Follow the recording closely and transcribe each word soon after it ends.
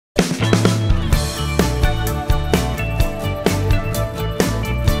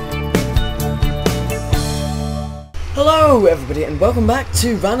Hello everybody and welcome back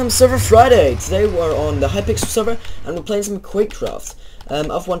to Random Server Friday. Today we're on the Hypixel server and we're playing some Quakecraft.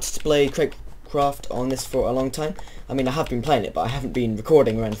 I've wanted to play Quakecraft on this for a long time. I mean, I have been playing it, but I haven't been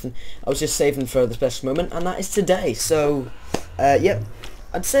recording or anything. I was just saving for the special moment, and that is today. So, yep,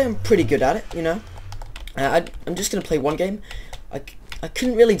 I'd say I'm pretty good at it, you know. I'm just going to play one game. I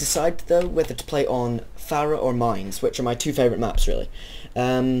couldn't really decide, though, whether to play on Farah or Mines, which are my two favourite maps, really.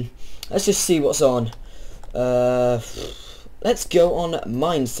 Let's just see what's on. Let's go on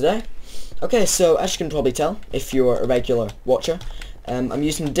Mines today. Okay, so as you can probably tell, if you're a regular watcher, I'm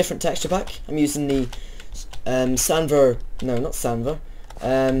using a different texture pack. I'm using the Sanver, no, not Sanver.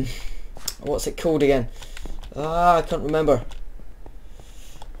 What's it called again? I can't remember.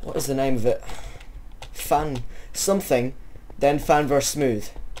 What is the name of it? Fan something, then Fan versus Smooth.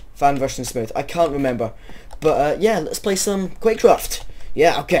 Fan version Smooth. I can't remember. But yeah, let's play some Quakecraft.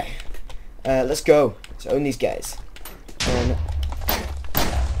 Yeah, okay. Let's go. Let's own these guys.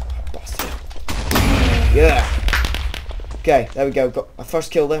 Yeah. Okay, there we go. Got my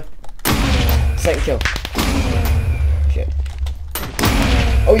first kill there. Second kill. Shit.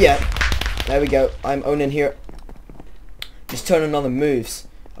 Oh yeah. There we go. I'm owning here. Just turning on the moves.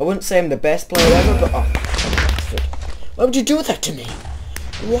 I wouldn't say I'm the best player ever, but oh, bastard. Why would you do that to me?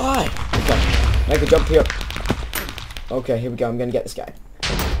 Why? Okay. Make a jump here. Okay, here we go. I'm gonna get this guy.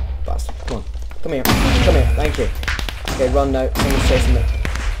 Bastard. Come on. Come here. Come here. Thank you. Okay, run now. Someone's chasing me.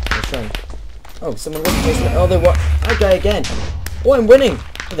 I'm trying. Oh, someone was chasing me. Oh, they were. I die again. Oh, I'm winning.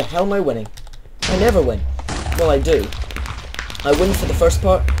 How the hell am I winning? I never win. Well, I do. I win for the first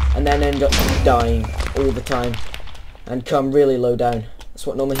part, and then end up dying all the time, and come really low down. That's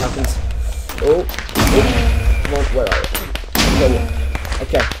what normally happens. Oh. Oh. Come on. Where are you? Kill you.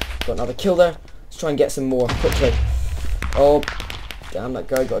 Okay. Got another kill there. Let's try and get some more quickly. Oh. Damn, that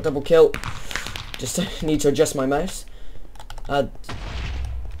guy got a double kill. Just need to adjust my mouse. Ramp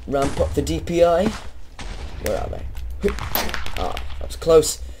up the DPI. Where are they? Ah, that was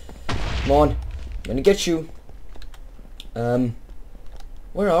close. Come on. I'm gonna get you.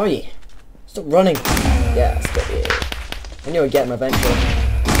 Where are you? Stop running. Yeah, stop it. I knew I'd get him eventually.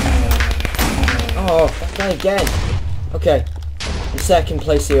 Oh, that guy again. Okay. In second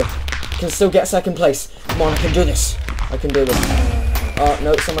place here. I can still get second place. Come on, I can do this. I can do this. Oh,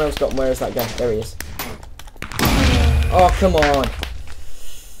 no, someone else got him. Where is that guy? There he is. Oh, come on.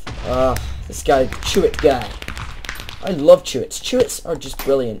 This guy, Chewit guy. I love Chewits. Chewits are just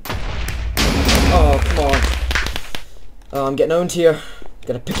brilliant. Oh, come on. Oh, I'm getting owned here.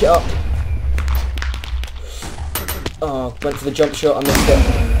 Gotta pick it up. Oh, went for the jump shot. I missed it.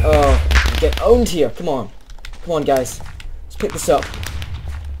 Oh, I'm getting owned here. Come on. Come on, guys. Let's pick this up.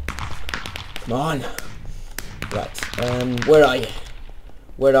 Come on. Right. Where are you?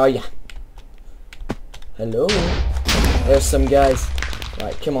 Where are you? Hello? There's some guys.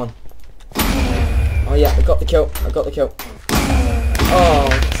 Right, come on. Oh yeah, I got the kill. I got the kill. Oh.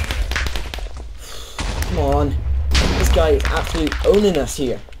 Come on. This guy is absolutely owning us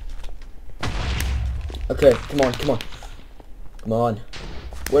here. Okay, come on, come on. Come on.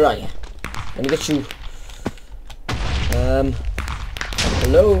 Where are you? Let me get you.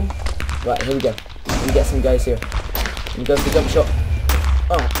 Hello? Right, here we go. Let me get some guys here. Let me go for the jump shot.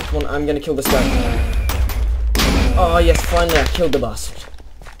 Oh, come on, I'm gonna kill this guy. Oh yes, finally I killed the bastard.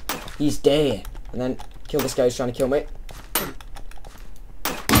 He's dead. And then kill this guy who's trying to kill me.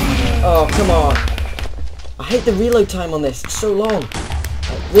 Oh, come on. I hate the reload time on this. It's so long.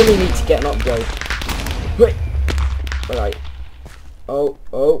 I really need to get an upgrade. Wait. Where are you? Oh,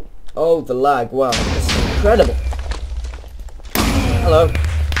 oh, oh, the lag. Wow, this is incredible. Hello.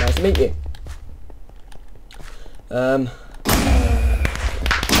 Nice to meet you.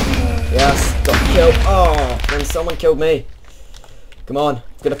 Yes, got killed. Oh, then someone killed me. Come on, I'm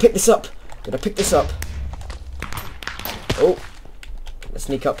gonna pick this up. Gonna pick this up. Oh, let's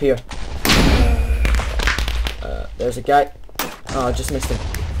sneak up here. There's a guy. Oh, I just missed him.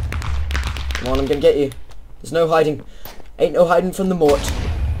 Come on, I'm gonna get you. There's no hiding. Ain't no hiding from the mort.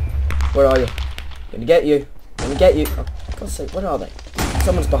 Where are you? Gonna get you. Gonna get you. Oh, for God's sake, where are they?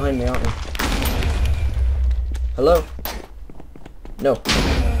 Someone's behind me, aren't they? Hello? No.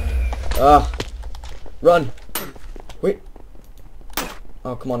 Ah. Run. Wait.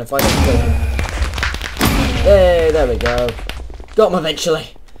 Oh, come on, if I don't kill him. Hey, there we go. Got him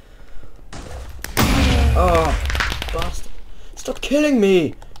eventually. Oh, bastard. Stop killing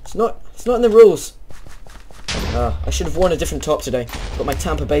me. It's not in the rules. I should have worn a different top today. Got my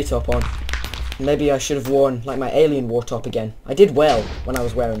Tampa Bay top on. Maybe I should have worn, like, my Alien War top again. I did well when I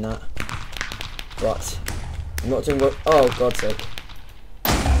was wearing that. But I'm not doing well. Oh, God's sake.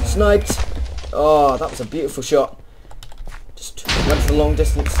 Sniped. Oh, that was a beautiful shot. Went for the long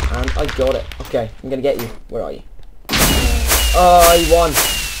distance and I got it. Okay, I'm gonna get you. Where are you? Oh, I won.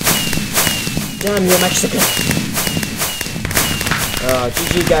 Damn you, Mexico.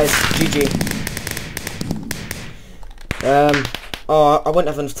 GG guys, GG. Oh, I won't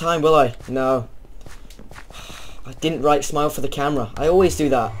have enough time, will I? No. I didn't write smile for the camera. I always do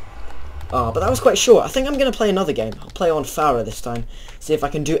that. Oh, but that was quite short. I think I'm going to play another game. I'll play on Farah this time. See if I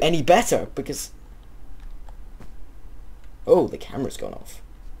can do any better, because... Oh, the camera's gone off.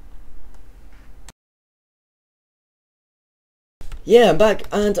 Yeah, I'm back,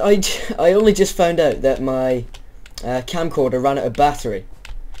 and I only just found out that my camcorder ran out of battery.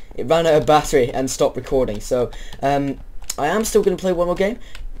 It ran out of battery and stopped recording, so I am still going to play one more game,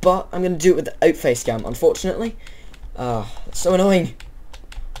 but I'm going to do it with the outface cam, unfortunately. It's so annoying.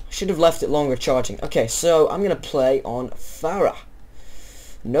 I should have left it longer charging. Okay, so I'm going to play on Farah.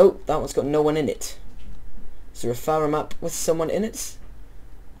 Nope, that one's got no one in it. Is there a Farah map with someone in it?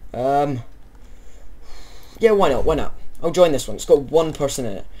 Yeah, why not? Why not? I'll join this one. It's got one person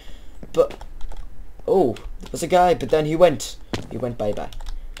in it. But, oh, there was a guy, but then he went bye-bye.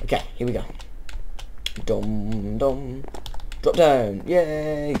 Okay, here we go. Dum dum. Drop down.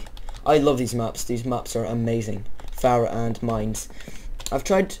 Yay! I love these maps. These maps are amazing. Farah and Mines. I've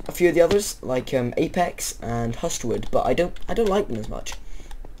tried a few of the others, like Apex and Hustwood, but I don't like them as much.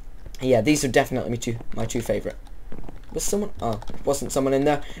 Yeah, these are definitely my two favourite. Was someone? Oh, wasn't someone in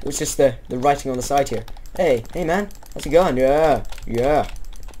there. It was just the writing on the side here. Hey man, how's it going? Yeah.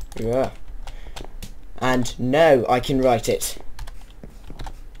 And now I can write it.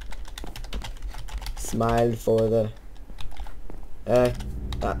 Smile for the...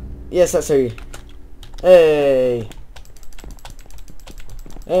 yes, that's how you... Hey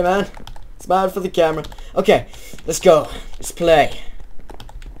man, smile for the camera. Okay, let's go. Let's play.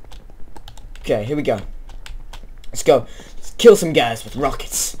 Okay, here we go. Let's go. Let's kill some guys with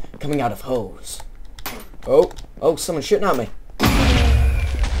rockets coming out of holes. Oh, someone's shooting at me.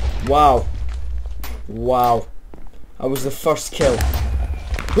 Wow. I was the first kill.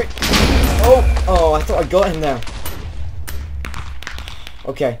 Oh, I thought I got him there.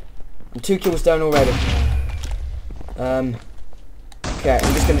 Okay, I'm 2 kills down already. Okay,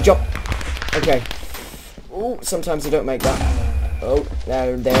 I'm just gonna jump. Okay. Oh, sometimes I don't make that. Oh,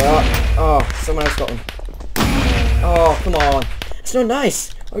 there they are. Oh, someone else got them. Oh, come on. It's not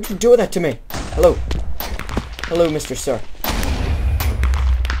nice. Why would you do that to me? Hello. Hello, Mr. Sir.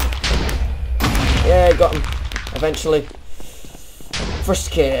 Yeah, I got him. Eventually.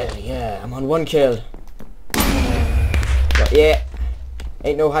 First kill. Yeah, I'm on 1 kill. But yeah.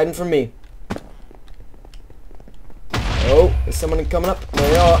 Ain't no hiding from me. Oh, is someone coming up? There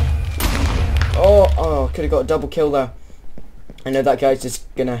they are. Oh, could have got a double kill there. I know that guy's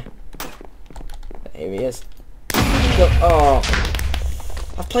just gonna... Here he is. Oh,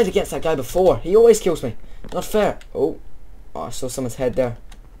 I've played against that guy before. He always kills me. Not fair. Oh, I saw someone's head there.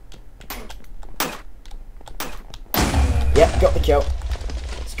 Yeah, got the kill.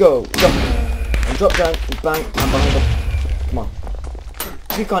 Let's go. Jump. And drop down. And bang. I'm behind him. Come on.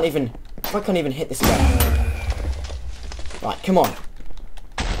 If I can't even hit this guy. Right, come on.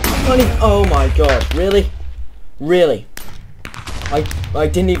 I can't even... Oh my god. Really? Really? I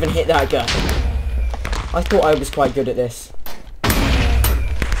didn't even hit that guy. I thought I was quite good at this.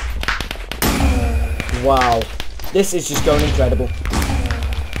 Wow. This is just going incredible.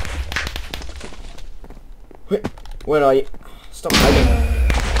 Where are you? Stop hiding.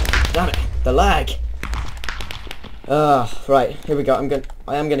 Damn it. The lag. Right. Here we go.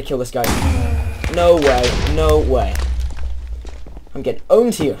 I am gonna kill this guy. No way. No way. I'm getting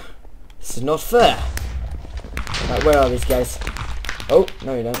owned here. This is not fair. Right, where are these guys? Oh,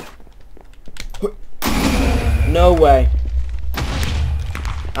 no you don't. No way.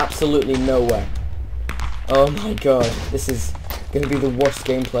 Absolutely no way. Oh my god. This is going to be the worst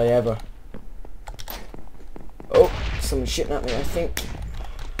gameplay ever. Oh, someone's shooting at me, I think.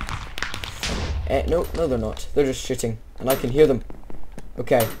 No, they're not. They're just shooting. And I can hear them.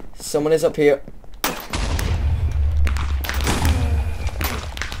 Okay, someone is up here.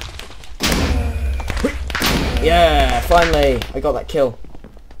 Yeah, finally! I got that kill.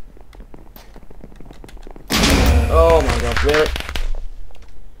 Oh my god, really?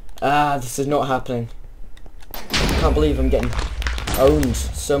 This is not happening. I can't believe I'm getting owned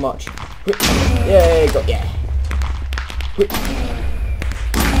so much. Yay, yeah.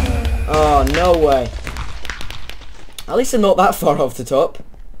 Oh, no way. At least I'm not that far off the top.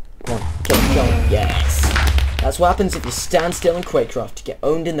 Come on, kill him. Yes. That's what happens if you stand still in Quakecraft. You get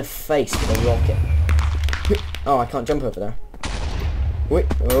owned in the face with a rocket. Oh, I can't jump over there. Wait,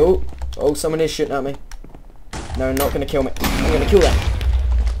 oh, someone is shooting at me. No, not gonna kill me. I'm gonna kill them.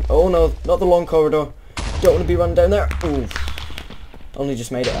 Oh no, not the long corridor. Don't want to be run down there. Ooh. Only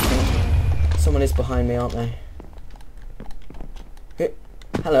just made it, I think. Someone is behind me, aren't they? Hey.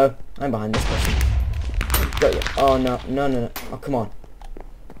 Hello. I'm behind this person. Got you. Oh no, no, no, no. Oh, come on.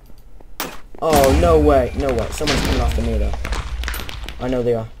 Oh, no way. No way. Someone's coming after me, though. I know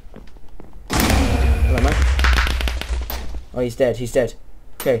they are. Hello, man. Oh, he's dead. He's dead.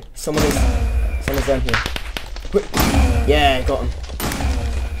 Okay, someone's down here. Quick. Yeah, got him.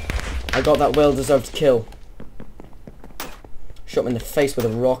 I got that well-deserved kill. Shot him in the face with a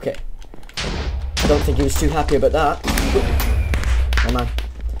rocket. I don't think he was too happy about that. Oh, man.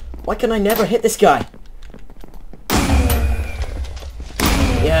 Why can I never hit this guy?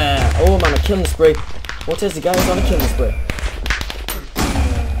 Yeah. Oh, man, a killing spree. What is the guy who's on a killing spree?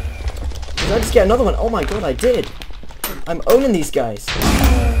 Did I just get another one? Oh, my God, I did. I'm owning these guys.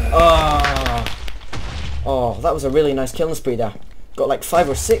 Oh, that was a really nice killing spree there. Got like 5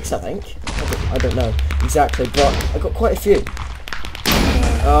 or 6, I think. I don't know exactly, but I got quite a few.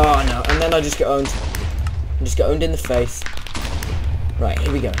 Oh no, and then I just get owned. I just get owned in the face. Right,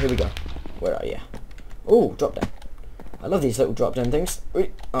 here we go, here we go. Where are you? Oh, drop down. I love these little drop down things.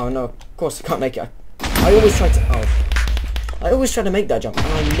 Oh no, of course I can't make it. I always try to make that jump, and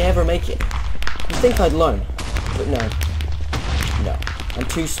I never make it. You'd think I'd learn, but no. No, I'm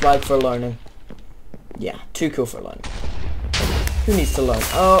too swag for learning. Yeah, too cool for learning. Who needs to learn?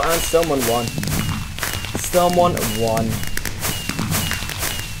 Oh, and someone won. Someone won.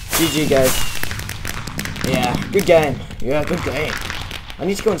 GG, guys. Yeah, good game. Yeah, good game. I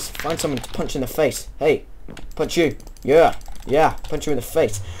need to go and find someone to punch in the face. Hey, punch you. Yeah, yeah, punch you in the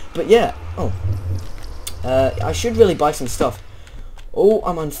face. But yeah, I should really buy some stuff. Oh,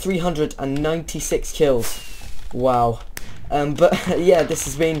 I'm on 396 kills. Wow. But yeah, this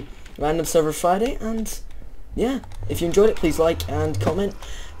has been Random Server Friday, and yeah, if you enjoyed it, please like and comment.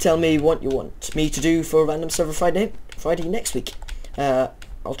 Tell me what you want me to do for Random Server Friday next week.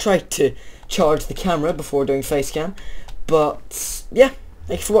 I'll try to charge the camera before doing face cam, but yeah,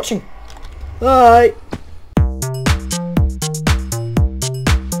 thank you for watching. Bye!